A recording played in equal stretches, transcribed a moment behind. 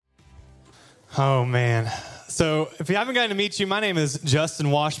Oh, man. So if you haven't gotten to meet you, my name is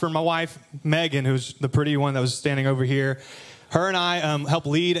Justin Washburn. My wife, Megan, who's the pretty one that was standing over here, her and I help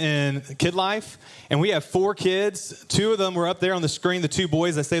lead in Kid Life, and we have 4 kids. 2 of them were up there on the screen, the 2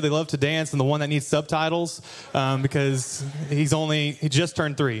 boys that say they love to dance, and the one that needs subtitles because he just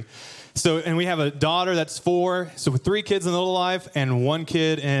turned 3. So, and we have a daughter that's 4, so with 3 kids in Little Life and 1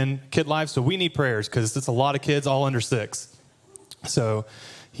 kid in Kid Life, so we need prayers because it's a lot of kids all under 6. So,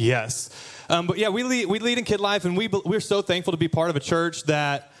 yes. But yeah, we lead in Kid Life, and we're so thankful to be part of a church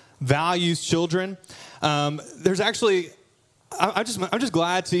that values children. There's actually, I'm just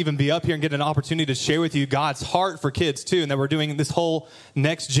glad to even be up here and get an opportunity to share with you God's heart for kids too, and that we're doing this whole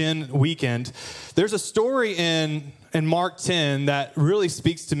Next Gen weekend. There's a story in Mark 10 that really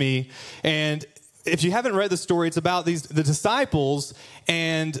speaks to me, and if you haven't read the story, it's about the disciples,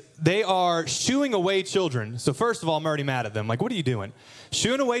 and they are shooing away children. So first of all, I'm already mad at them. Like, what are you doing?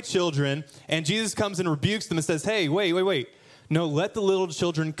 Shooing away children, and Jesus comes and rebukes them and says, hey, wait. No, let the little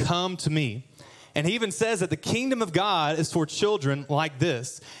children come to me. And he even says that the kingdom of God is for children like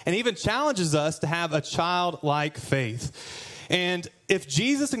this. And he even challenges us to have a childlike faith. And if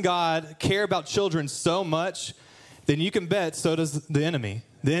Jesus and God care about children so much, then you can bet so does the enemy.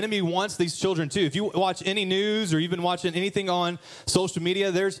 The enemy wants these children too. If you watch any news or you've been watching anything on social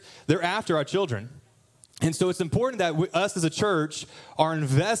media, they're after our children. And so it's important that us as a church are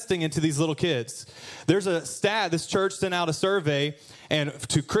investing into these little kids. There's a stat, this church sent out a survey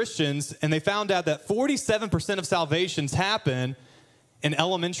to Christians, and they found out that 47% of salvations happen in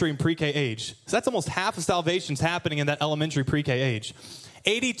elementary and pre-K age. So that's almost half of salvations happening in that elementary pre-K age.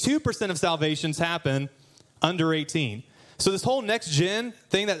 82% of salvations happen under 18. So this whole Next Gen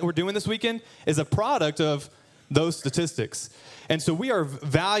thing that we're doing this weekend is a product of those statistics. And so we are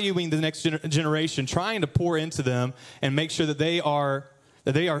valuing the next generation, trying to pour into them and make sure that they are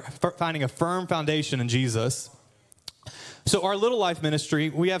finding a firm foundation in Jesus. So our Little Life ministry,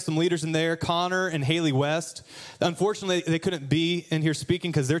 we have some leaders in there, Connor and Haley West. Unfortunately, they couldn't be in here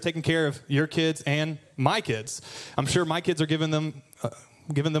speaking because they're taking care of your kids and my kids. I'm sure my kids are giving them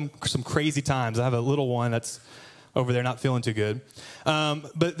some crazy times. I have a little one that's over there not feeling too good.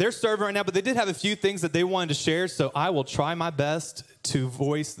 But they're serving right now, but they did have a few things that they wanted to share, so I will try my best to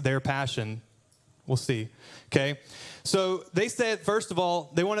voice their passion. We'll see, okay? So they said, first of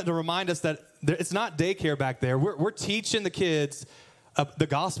all, they wanted to remind us that it's not daycare back there. We're teaching the kids the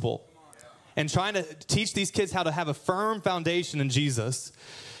gospel and trying to teach these kids how to have a firm foundation in Jesus.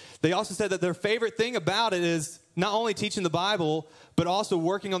 They also said that their favorite thing about it is not only teaching the Bible, but also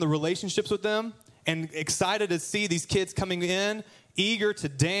working on the relationships with them, and excited to see these kids coming in, eager to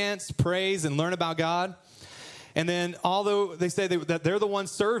dance, praise, and learn about God. And then, although they say that they're the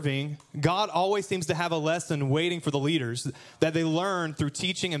ones serving, God always seems to have a lesson waiting for the leaders that they learn through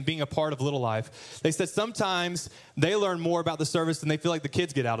teaching and being a part of Little Life. They said sometimes they learn more about the service than they feel like the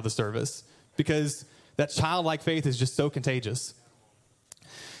kids get out of the service because that childlike faith is just so contagious.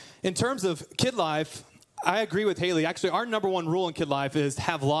 In terms of Kid Life, I agree with Haley. Actually, our number one rule in Kid Life is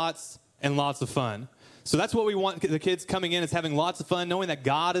have lots and lots of fun. So that's what we want the kids coming in is having lots of fun, knowing that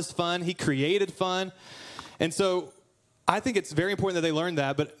God is fun. He created fun. And so I think it's very important that they learn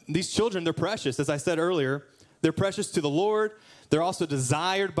that. But these children, they're precious. As I said earlier, they're precious to the Lord. They're also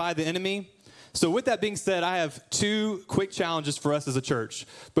desired by the enemy. So with that being said, I have 2 quick challenges for us as a church.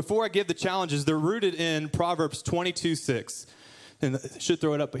 Before I give the challenges, they're rooted in Proverbs 22:6. And I should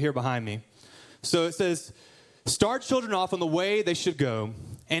throw it up here behind me. So it says, start children off on the way they should go,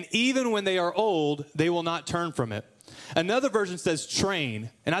 and even when they are old, they will not turn from it. Another version says train.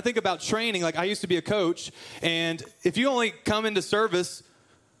 And I think about training, like I used to be a coach, and if you only come into service,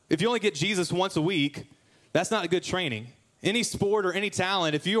 if you only get Jesus once a week, that's not a good training. Any sport or any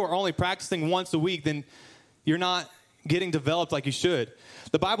talent, if you are only practicing once a week, then you're not getting developed like you should.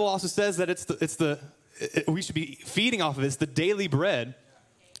 The Bible also says that we should be feeding off of it. It's the daily bread.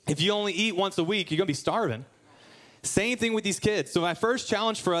 If you only eat once a week, you're going to be starving. Same thing with these kids. So my first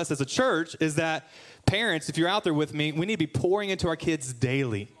challenge for us as a church is that parents, if you're out there with me, we need to be pouring into our kids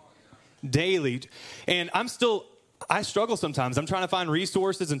daily. And I struggle sometimes. I'm trying to find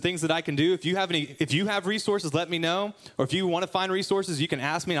resources and things that I can do. If you have resources, let me know. Or if you want to find resources, you can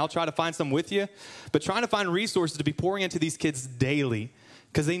ask me and I'll try to find some with you. But trying to find resources to be pouring into these kids daily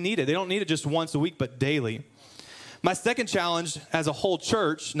because they need it. They don't need it just once a week, but daily. My second challenge as a whole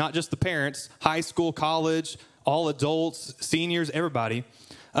church, not just the parents, high school, college, all adults, seniors, everybody.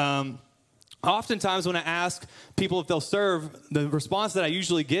 Oftentimes when I ask people if they'll serve, the response that I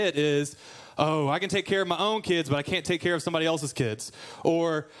usually get is, oh, I can take care of my own kids, but I can't take care of somebody else's kids.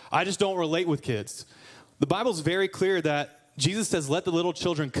 Or I just don't relate with kids. The Bible's very clear that Jesus says, let the little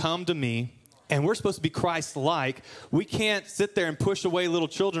children come to me and we're supposed to be Christ-like. We can't sit there and push away little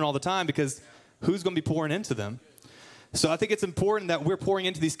children all the time because who's going to be pouring into them? So I think it's important that we're pouring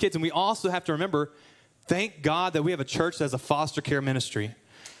into these kids, and we also have to remember, thank God that we have a church that has a foster care ministry.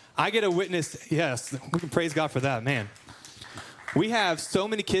 I get a witness, yes, we can praise God for that, man. We have so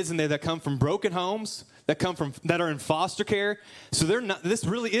many kids in there that come from broken homes, that are in foster care. So this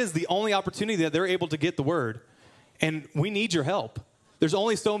really is the only opportunity that they're able to get the word. And we need your help. There's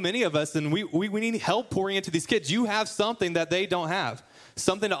only so many of us, and we need help pouring into these kids. You have something that they don't have,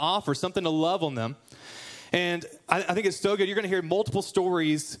 something to offer, something to love on them. And I think it's so good. You're going to hear multiple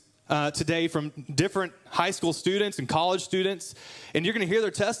stories today from different high school students and college students, and you're going to hear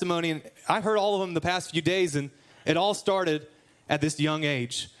their testimony. And I heard all of them the past few days, and it all started at this young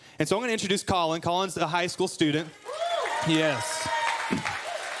age. And so I'm going to introduce Collin. Collin's a high school student. Yes.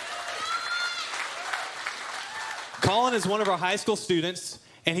 Collin is one of our high school students,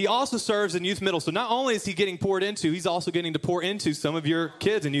 and he also serves in youth middle. So not only is he getting poured into, he's also getting to pour into some of your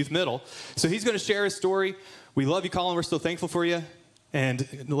kids in youth middle. So he's going to share his story. We love you, Collin. We're so thankful for you. And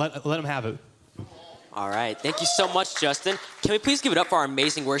let him have it. All right. Thank you so much, Justin. Can we please give it up for our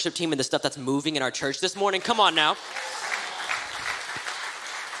amazing worship team and the stuff that's moving in our church this morning? Come on now.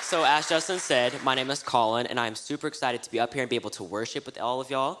 So as Justin said, my name is Collin, and I'm super excited to be up here and be able to worship with all of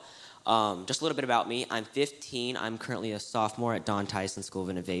y'all. Just a little bit about me. I'm 15. I'm currently a sophomore at Don Tyson School of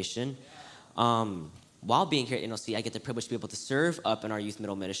Innovation. While being here at NLC, I get the privilege to be able to serve up in our youth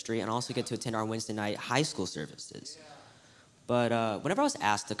middle ministry and also get to attend our Wednesday night high school services. But whenever I was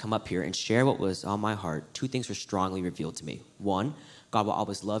asked to come up here and share what was on my heart, two things were strongly revealed to me. One, God will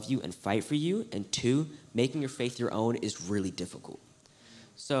always love you and fight for you. And two, making your faith your own is really difficult.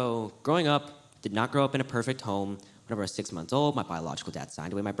 So growing up, did not grow up in a perfect home. Whenever I was 6 months old, my biological dad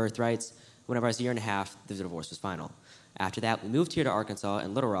signed away my birthrights. Whenever I was a year and a half, the divorce was final. After that, we moved here to Arkansas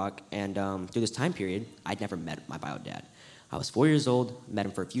and Little Rock, and through this time period, I'd never met my bio dad. I was 4 years old, met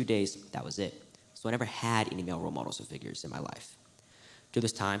him for a few days, that was it. So I never had any male role models or figures in my life. Through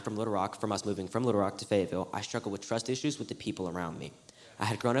this time, from us moving from Little Rock to Fayetteville, I struggled with trust issues with the people around me. I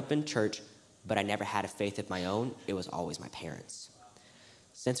had grown up in church, but I never had a faith of my own. It was always my parents.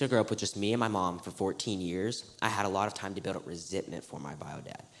 Since I grew up with just me and my mom for 14 years, I had a lot of time to build up resentment for my bio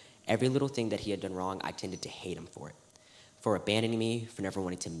dad. Every little thing that he had done wrong, I tended to hate him for it. For abandoning me, for never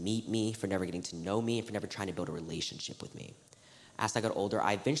wanting to meet me, for never getting to know me, and for never trying to build a relationship with me. As I got older,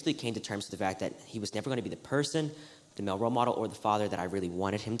 I eventually came to terms with the fact that he was never going to be the person, the male role model, or the father that I really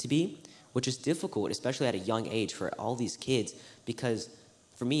wanted him to be, which is difficult, especially at a young age for all these kids, because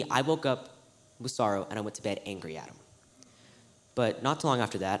for me, I woke up with sorrow and I went to bed angry at him. But not too long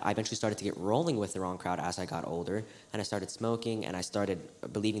after that, I eventually started to get rolling with the wrong crowd as I got older, and I started smoking, and I started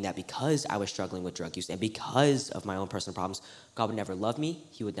believing that because I was struggling with drug use and because of my own personal problems, God would never love me,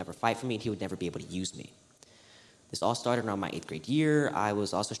 he would never fight for me, and he would never be able to use me. This all started around my 8th grade year. I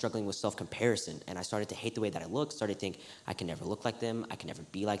was also struggling with self-comparison, and I started to hate the way that I looked, started to think, I can never look like them, I can never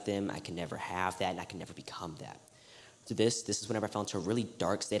be like them, I can never have that, and I can never become that. So this is whenever I fell into a really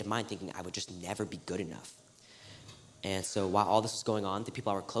dark state of mind, thinking I would just never be good enough. And so while all this was going on, the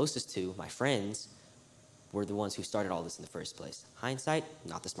people I were closest to, my friends, were the ones who started all this in the first place. Hindsight,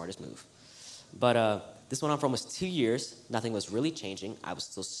 not the smartest move. But this went on for almost 2 years. Nothing was really changing. I was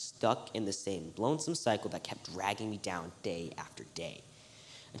still stuck in the same lonesome cycle that kept dragging me down day after day.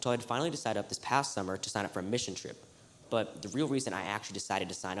 Until I finally decided up this past summer to sign up for a mission trip. But the real reason I actually decided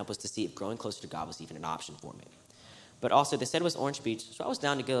to sign up was to see if growing closer to God was even an option for me. But also, they said it was Orange Beach, so I was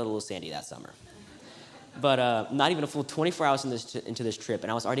down to get a little sandy that summer. But not even a full 24 hours into this trip,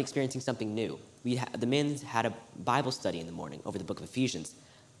 and I was already experiencing something new. The men had a Bible study in the morning over the book of Ephesians.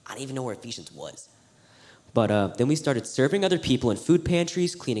 I didn't even know where Ephesians was. But then we started serving other people in food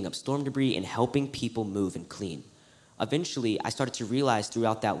pantries, cleaning up storm debris, and helping people move and clean. Eventually, I started to realize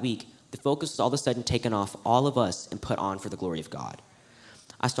throughout that week, the focus was all of a sudden taken off all of us and put on for the glory of God.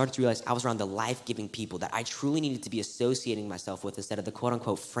 I started to realize I was around the life-giving people that I truly needed to be associating myself with instead of the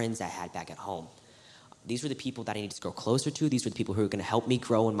quote-unquote friends I had back at home. These were the people that I needed to grow closer to. These were the people who were going to help me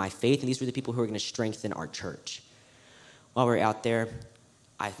grow in my faith. And these were the people who were going to strengthen our church. While we were out there,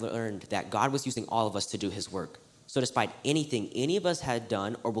 I learned that God was using all of us to do his work. So despite anything any of us had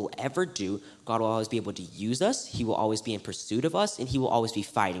done or will ever do, God will always be able to use us. He will always be in pursuit of us. And he will always be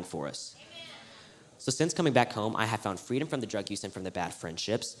fighting for us. Amen. So since coming back home, I have found freedom from the drug use and from the bad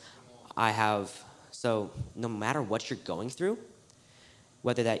friendships. So no matter what you're going through,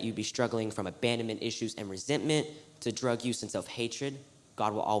 whether that you be struggling from abandonment issues and resentment to drug use and self-hatred,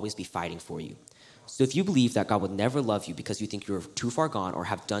 God will always be fighting for you. So if you believe that God will never love you because you think you're too far gone or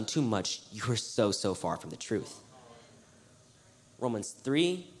have done too much, you are so far from the truth. Romans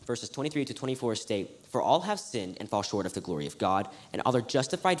 3, verses 23 to 24 state, "For all have sinned and fall short of the glory of God, and all are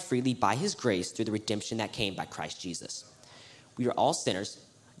justified freely by his grace through the redemption that came by Christ Jesus. We are all sinners,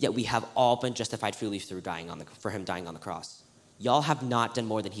 yet we have all been justified freely through for him dying on the cross. Y'all have not done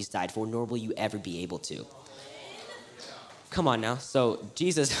more than he's died for, nor will you ever be able to." Come on now. So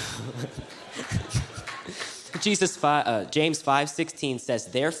Jesus, James 5:16 says,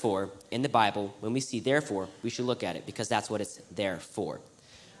 "Therefore," in the Bible, when we see therefore, we should look at it because that's what it's there for.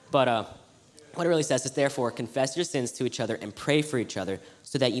 But what it really says is, "Therefore, confess your sins to each other and pray for each other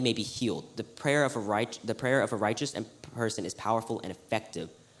so that you may be healed. The prayer of a righteous person is powerful and effective."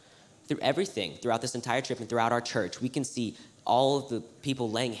 Through everything, throughout this entire trip and throughout our church, we can see all of the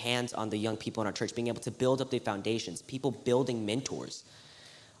people laying hands on the young people in our church, being able to build up their foundations, people building mentors.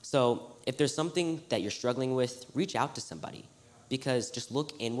 So if there's something that you're struggling with, reach out to somebody, because just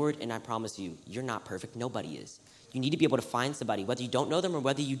look inward, and I promise you, you're not perfect. Nobody is. You need to be able to find somebody, whether you don't know them or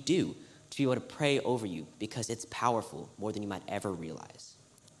whether you do, to be able to pray over you, because it's powerful more than you might ever realize.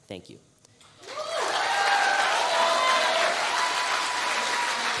 Thank you.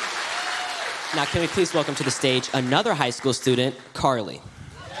 Now, can we please welcome to the stage another high school student, Farley.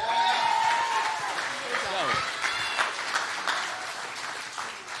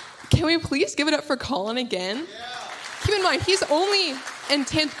 Can we please give it up for Collin again? Keep in mind, he's only in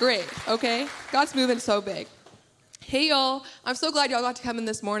 10th grade, okay? God's moving so big. Hey, y'all. I'm so glad y'all got to come in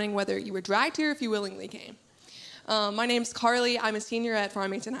this morning, whether you were dragged here or if you willingly came. My name's Farley. I'm a senior at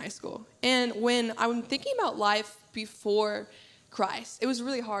Farmington High School. And when I'm thinking about life before Christ, it was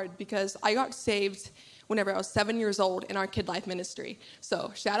really hard because I got saved whenever I was 7 years old in our Kid Life ministry.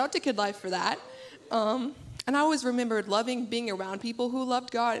 So shout out to Kid Life for that. And I always remembered loving being around people who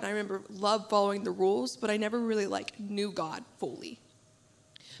loved God, and I loved following the rules, but I never really knew God fully.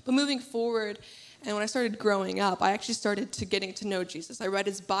 But moving forward, and when I started growing up, I actually started to getting to know Jesus. I read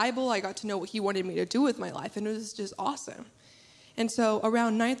his Bible, I got to know what he wanted me to do with my life, and it was just awesome. And so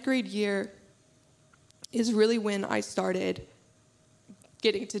around 9th grade year is really when I started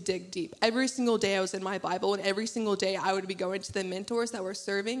getting to dig deep. Every single day I was in my Bible, and every single day I would be going to the mentors that were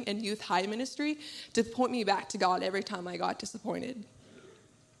serving in youth high ministry to point me back to God every time I got disappointed.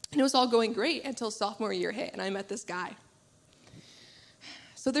 And it was all going great until sophomore year hit, and I met this guy.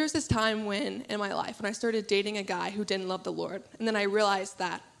 So there's this time in my life when I started dating a guy who didn't love the Lord, and then I realized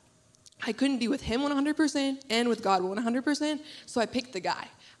that I couldn't be with him 100% and with God 100%, so I picked the guy.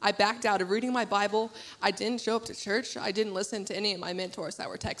 I backed out of reading my Bible. I didn't show up to church. I didn't listen to any of my mentors that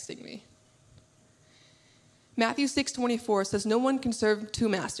were texting me. Matthew 6:24 says, "No one can serve two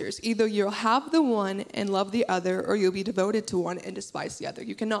masters. Either you'll have the one and love the other, or you'll be devoted to one and despise the other.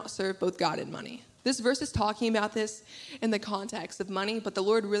 You cannot serve both God and money." This verse is talking about this in the context of money, but the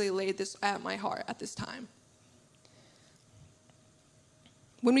Lord really laid this at my heart at this time.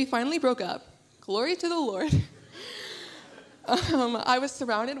 When we finally broke up, glory to the Lord, I was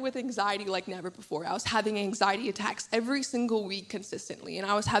surrounded with anxiety like never before. I was having anxiety attacks every single week consistently, and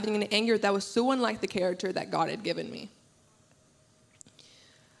I was having an anger that was so unlike the character that God had given me.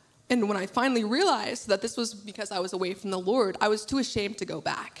 And when I finally realized that this was because I was away from the Lord, I was too ashamed to go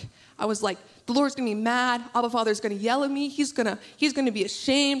back. I was like, the Lord's going to be mad. Abba Father's going to yell at me. He's going to be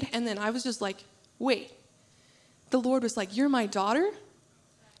ashamed. And then I was just like, wait. The Lord was like, you're my daughter,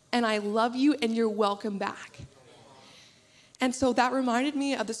 and I love you, and you're welcome back. And so that reminded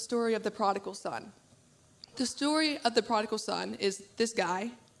me of the story of the prodigal son. The story of the prodigal son is this guy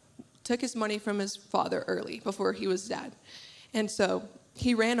took his money from his father early before he was dead. And so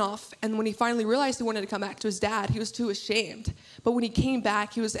he ran off, and when he finally realized he wanted to come back to his dad, he was too ashamed. But when he came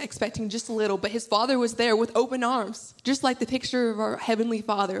back, he was expecting just a little, but his father was there with open arms, just like the picture of our Heavenly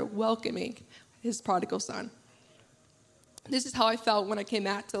Father welcoming his prodigal son. This is how I felt when I came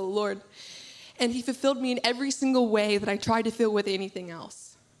back to the Lord. And he fulfilled me in every single way that I tried to fill with anything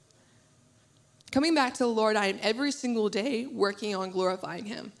else. Coming back to the Lord, I am every single day working on glorifying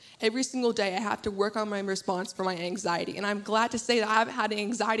him. Every single day I have to work on my response for my anxiety. And I'm glad to say that I haven't had an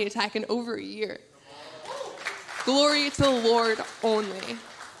anxiety attack in over a year. Glory to the Lord only.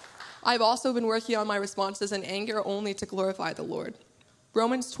 I've also been working on my responses in anger only to glorify the Lord.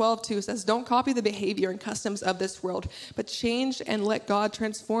 Romans 12:2 says, "Don't copy the behavior and customs of this world, but change and let God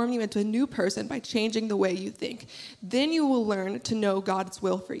transform you into a new person by changing the way you think. Then you will learn to know God's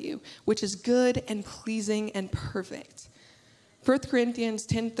will for you, which is good and pleasing and perfect." 1 Corinthians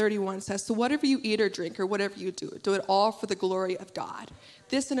 10:31 says, "So whatever you eat or drink or whatever you do, do it all for the glory of God."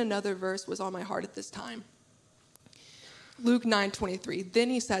 This and another verse was on my heart at this time. Luke 9:23, "Then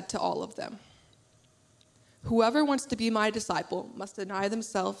he said to all of them, 'Whoever wants to be my disciple must deny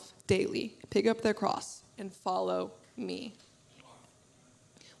themselves daily, pick up their cross, and follow me.'"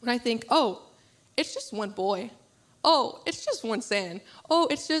 When I think, oh, it's just one boy. Oh, it's just one sin. Oh,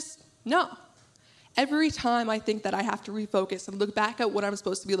 it's just, no. Every time I think that I have to refocus and look back at what I'm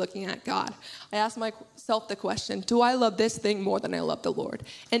supposed to be looking at, God, I ask myself the question, do I love this thing more than I love the Lord?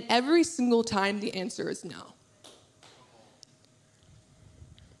 And every single time the answer is no.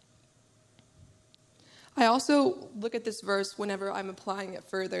 I also look at this verse whenever I'm applying it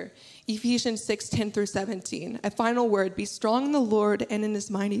further. Ephesians 6:10-17. A final word, be strong in the Lord and in his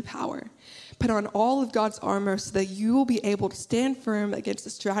mighty power. Put on all of God's armor so that you will be able to stand firm against the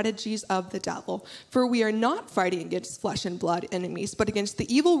strategies of the devil. For we are not fighting against flesh and blood enemies, but against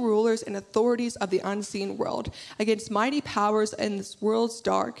the evil rulers and authorities of the unseen world, against mighty powers in this world's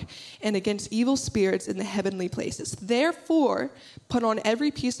dark, and against evil spirits in the heavenly places. Therefore, put on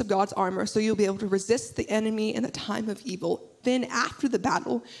every piece of God's armor so you'll be able to resist the enemy in the time of evil. Then after the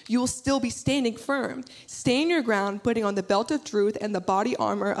battle, you will still be standing firm. Stand your ground, putting on the belt of truth and the body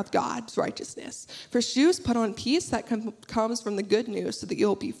armor of God's righteousness. For shoes, put on peace that comes from the good news so that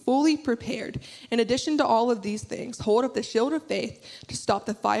you'll be fully prepared. In addition to all of these things, hold up the shield of faith to stop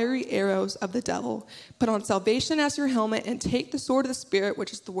the fiery arrows of the devil. Put on salvation as your helmet and take the sword of the Spirit,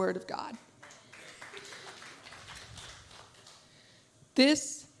 which is the word of God.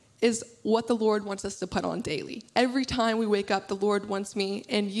 This is what the Lord wants us to put on daily. Every time we wake up, the Lord wants me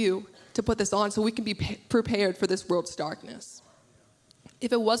and you to put this on so we can be prepared for this world's darkness.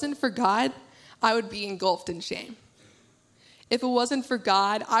 If it wasn't for God, I would be engulfed in shame. If it wasn't for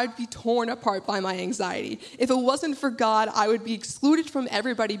God, I would be torn apart by my anxiety. If it wasn't for God, I would be excluded from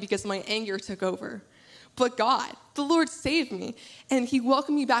everybody because my anger took over. But God, the Lord saved me, and he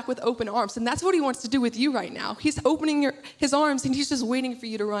welcomed me back with open arms. And that's what he wants to do with you right now. He's opening his arms, and he's just waiting for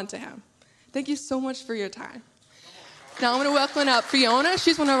you to run to him. Thank you so much for your time. Now I'm going to welcome up Fiona.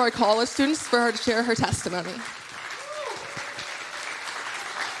 She's one of our college students, for her to share her testimony.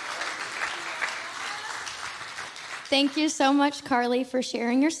 Thank you so much, Carly, for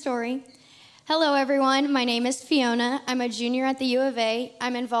sharing your story. Hello, everyone. My name is Fiona. I'm a junior at the U of A.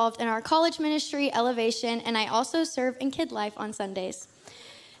 I'm involved in our college ministry, Elevation, and I also serve in Kid Life on Sundays.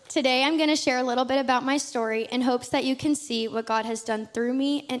 Today, I'm going to share a little bit about my story in hopes that you can see what God has done through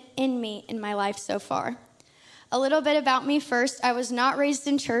me and in me in my life so far. A little bit about me first. I was not raised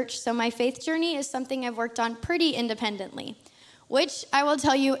in church, so my faith journey is something I've worked on pretty independently, which I will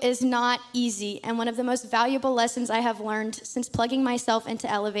tell you is not easy, and one of the most valuable lessons I have learned since plugging myself into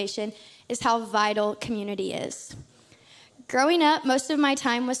Elevation is how vital community is. Growing up, most of my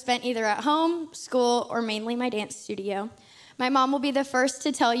time was spent either at home, school, or mainly my dance studio. My mom will be the first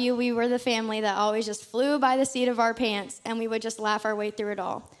to tell you we were the family that always just flew by the seat of our pants, and we would just laugh our way through it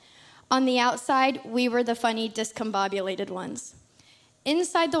all. On the outside, we were the funny, discombobulated ones.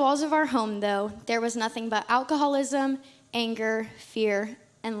 Inside the walls of our home, though, there was nothing but alcoholism, anger, fear,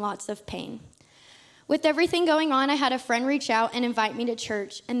 and lots of pain. With everything going on, I had a friend reach out and invite me to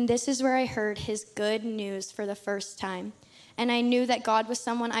church, and this is where I heard his good news for the first time. And I knew that God was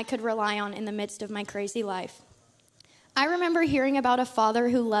someone I could rely on in the midst of my crazy life. I remember hearing about a father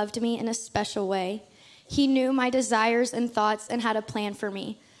who loved me in a special way. He knew my desires and thoughts and had a plan for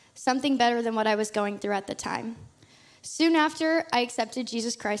me, something better than what I was going through at the time. Soon after, I accepted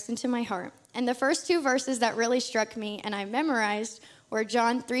Jesus Christ into my heart. And the first two verses that really struck me and I memorized were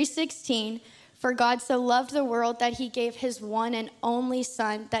John 3:16, for God so loved the world that he gave his one and only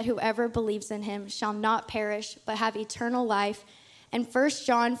Son, that whoever believes in him shall not perish but have eternal life. And 1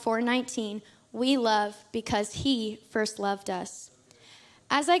 John 4:19, we love because he first loved us.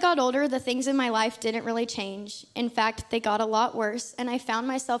 As I got older, the things in my life didn't really change. In fact, they got a lot worse, and I found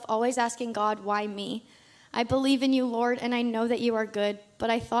myself always asking God, why me? I believe in you, Lord, and I know that you are good, but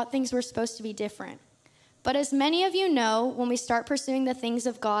I thought things were supposed to be different. But as many of you know, when we start pursuing the things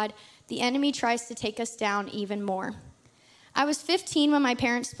of God, the enemy tries to take us down even more. I was 15 when my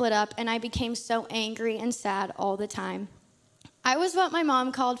parents split up, and I became so angry and sad all the time. I was what my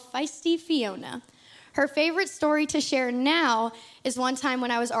mom called feisty Fiona. Her favorite story to share now is one time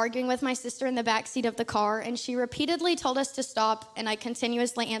when I was arguing with my sister in the backseat of the car, and she repeatedly told us to stop, and I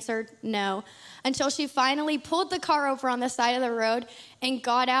continuously answered no, until she finally pulled the car over on the side of the road and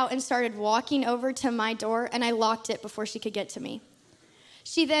got out and started walking over to my door, and I locked it before she could get to me.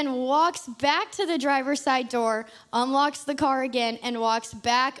 She then walks back to the driver's side door, unlocks the car again, and walks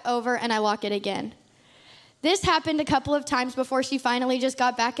back over, and I lock it again. This happened a couple of times before she finally just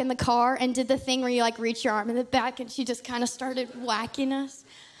got back in the car and did the thing where you reach your arm in the back, and she just kind of started whacking us.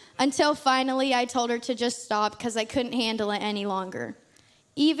 Until finally I told her to just stop because I couldn't handle it any longer,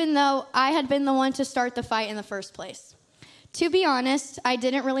 even though I had been the one to start the fight in the first place. To be honest, I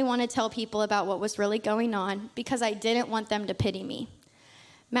didn't really want to tell people about what was really going on because I didn't want them to pity me.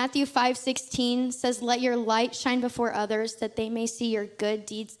 Matthew 5:16 says, "Let your light shine before others, that they may see your good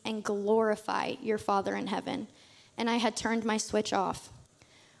deeds and glorify your Father in heaven." And I had turned my switch off.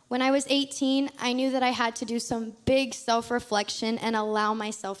 When I was 18, I knew that I had to do some big self-reflection and allow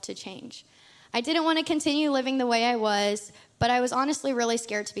myself to change. I didn't want to continue living the way I was, but I was honestly really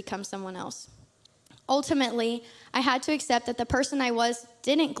scared to become someone else. Ultimately, I had to accept that the person I was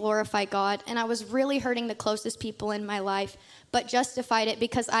didn't glorify God, and I was really hurting the closest people in my life, but justified it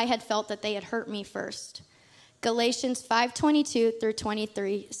because I had felt that they had hurt me first. Galatians 5:22 through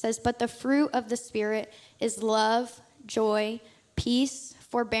 23 says, "But the fruit of the Spirit is love, joy, peace,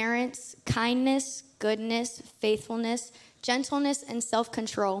 forbearance, kindness, goodness, faithfulness, gentleness, and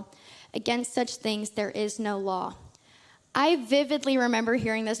self-control. Against such things there is no law." I vividly remember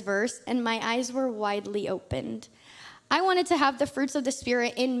hearing this verse, and my eyes were widely opened. I wanted to have the fruits of the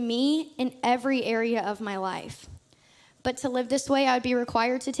Spirit in me in every area of my life. But to live this way, I would be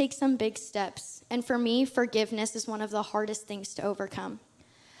required to take some big steps. And for me, forgiveness is one of the hardest things to overcome.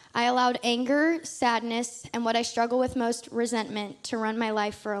 I allowed anger, sadness, and what I struggle with most, resentment, to run my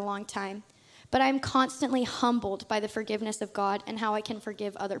life for a long time. But I'm constantly humbled by the forgiveness of God and how I can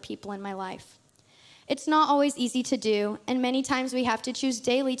forgive other people in my life. It's not always easy to do, and many times we have to choose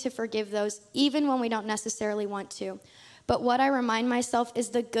daily to forgive those, even when we don't necessarily want to. But what I remind myself is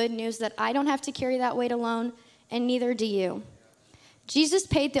the good news that I don't have to carry that weight alone, and neither do you. Jesus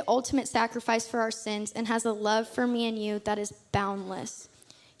paid the ultimate sacrifice for our sins and has a love for me and you that is boundless.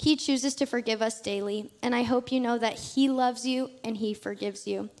 He chooses to forgive us daily, and I hope you know that he loves you and he forgives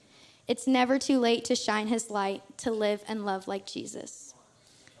you. It's never too late to shine his light, to live and love like Jesus.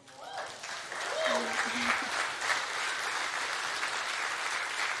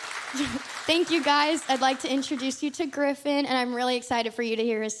 Thank you, guys. I'd like to introduce you to Griffin, and I'm really excited for you to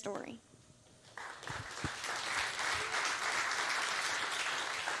hear his story.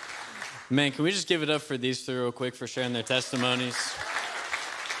 Man, can we just give it up for these three real quick for sharing their testimonies?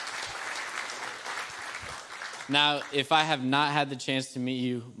 Now, if I have not had the chance to meet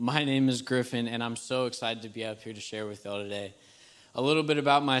you, my name is Griffin, and I'm so excited to be up here to share with y'all today. A little bit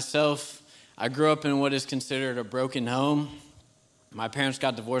about myself. I grew up in what is considered a broken home. My parents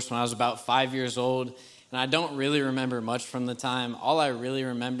got divorced when I was about 5 years old, and I don't really remember much from the time. All I really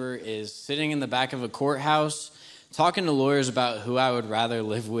remember is sitting in the back of a courthouse, talking to lawyers about who I would rather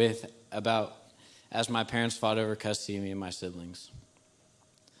live with as my parents fought over custody of me and my siblings.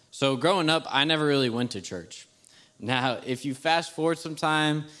 So growing up, I never really went to church. Now, if you fast forward some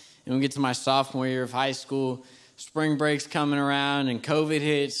time and we get to my sophomore year of high school, spring break's coming around and COVID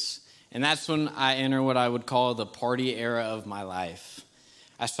hits, and that's when I enter what I would call the party era of my life.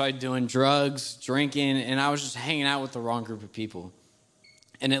 I started doing drugs, drinking, and I was just hanging out with the wrong group of people.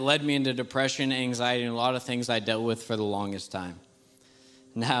 And it led me into depression, anxiety, and a lot of things I dealt with for the longest time.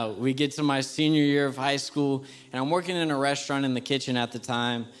 Now, we get to my senior year of high school, and I'm working in a restaurant in the kitchen at the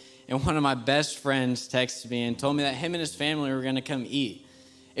time, and one of my best friends texted me and told me that him and his family were going to come eat.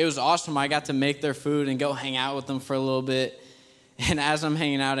 It was awesome. I got to make their food and go hang out with them for a little bit. And as I'm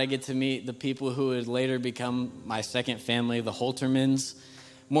hanging out, I get to meet the people who would later become my second family, the Holtermans.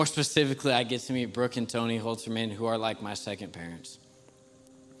 More specifically, I get to meet Brooke and Tony Holterman, who are like my second parents.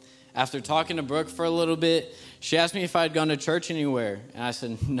 After talking to Brooke for a little bit, she asked me if I'd gone to church anywhere. And I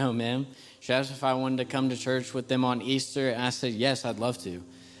said, "No, ma'am." She asked if I wanted to come to church with them on Easter. And I said, "Yes, I'd love to."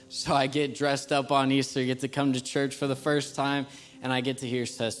 So I get dressed up on Easter, get to come to church for the first time, and I get to hear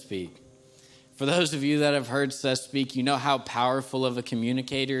Seth speak. For those of you that have heard Seth speak, you know how powerful of a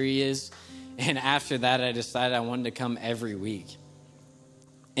communicator he is. And after that, I decided I wanted to come every week.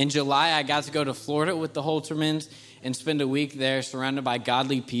 In July, I got to go to Florida with the Holtermans and spend a week there surrounded by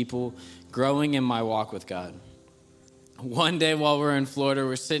godly people, growing in my walk with God. One day while we're in Florida,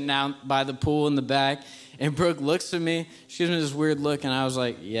 we're sitting out by the pool in the back, and Brooke looks at me. She gives me this weird look, and I was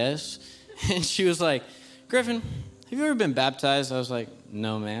like, "Yes." And she was like, "Griffin, have you ever been baptized?" I was like,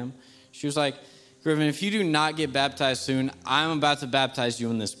 "No, ma'am." She was like, "Griffin, if you do not get baptized soon, I'm about to baptize you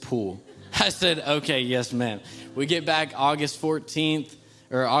in this pool." I said, "Okay, yes, ma'am." We get back August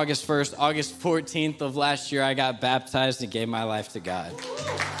 1st, August 14th of last year, I got baptized and gave my life to God.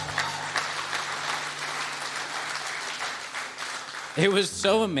 It was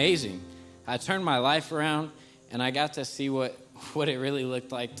so amazing. I turned my life around, and I got to see what it really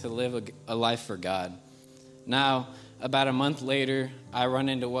looked like to live a life for God. Now, about a month later, I run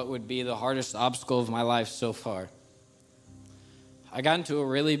into what would be the hardest obstacle of my life so far. I got into a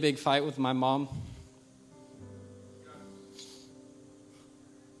really big fight with my mom.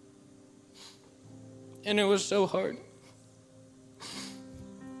 And it was so hard.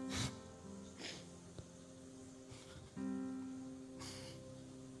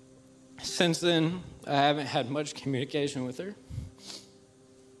 Since then, I haven't had much communication with her.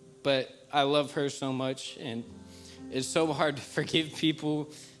 But I love her so much, and it's so hard to forgive people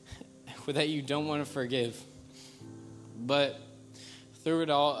that you don't want to forgive. But through it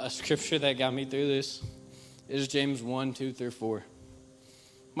all, a scripture that got me through this is James 1:2-4.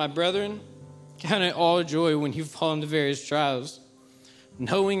 My brethren, count it all joy when you fall into various trials,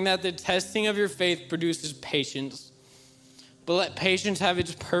 knowing that the testing of your faith produces patience. But let patience have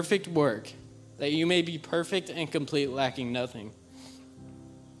its perfect work, that you may be perfect and complete, lacking nothing.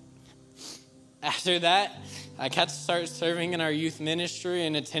 After that, I got to start serving in our youth ministry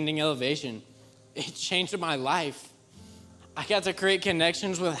and attending Elevation. It changed my life. I got to create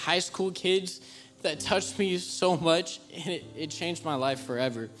connections with high school kids that touched me so much, and it changed my life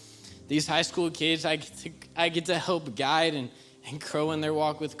forever. These high school kids, I get to help guide and grow in their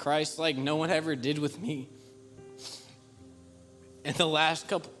walk with Christ like no one ever did with me. In the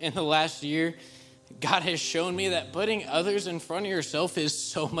last year, God has shown me that putting others in front of yourself is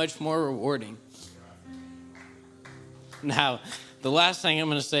so much more rewarding. Now, the last thing I'm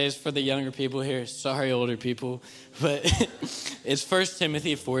going to say is for the younger people here. Sorry, older people. But it's 1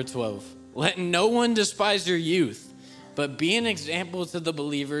 Timothy 4:12. Let no one despise your youth, but be an example to the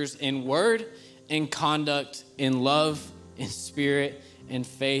believers in word, in conduct, in love, in spirit, in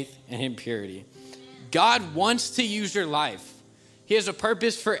faith, and in purity. God wants to use your life. He has a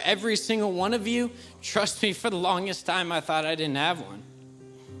purpose for every single one of you. Trust me, for the longest time, I thought I didn't have one.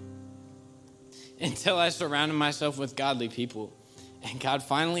 Until I surrounded myself with godly people. And God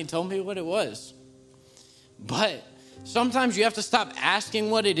finally told me what it was. But sometimes you have to stop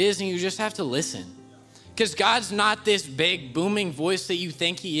asking what it is and you just have to listen. Because God's not this big booming voice that you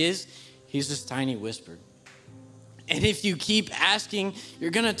think he is. He's this tiny whisper. And if you keep asking,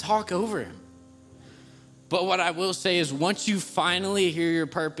 you're going to talk over him. But what I will say is once you finally hear your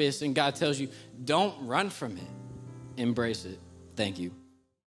purpose and God tells you, don't run from it. Embrace it. Thank you.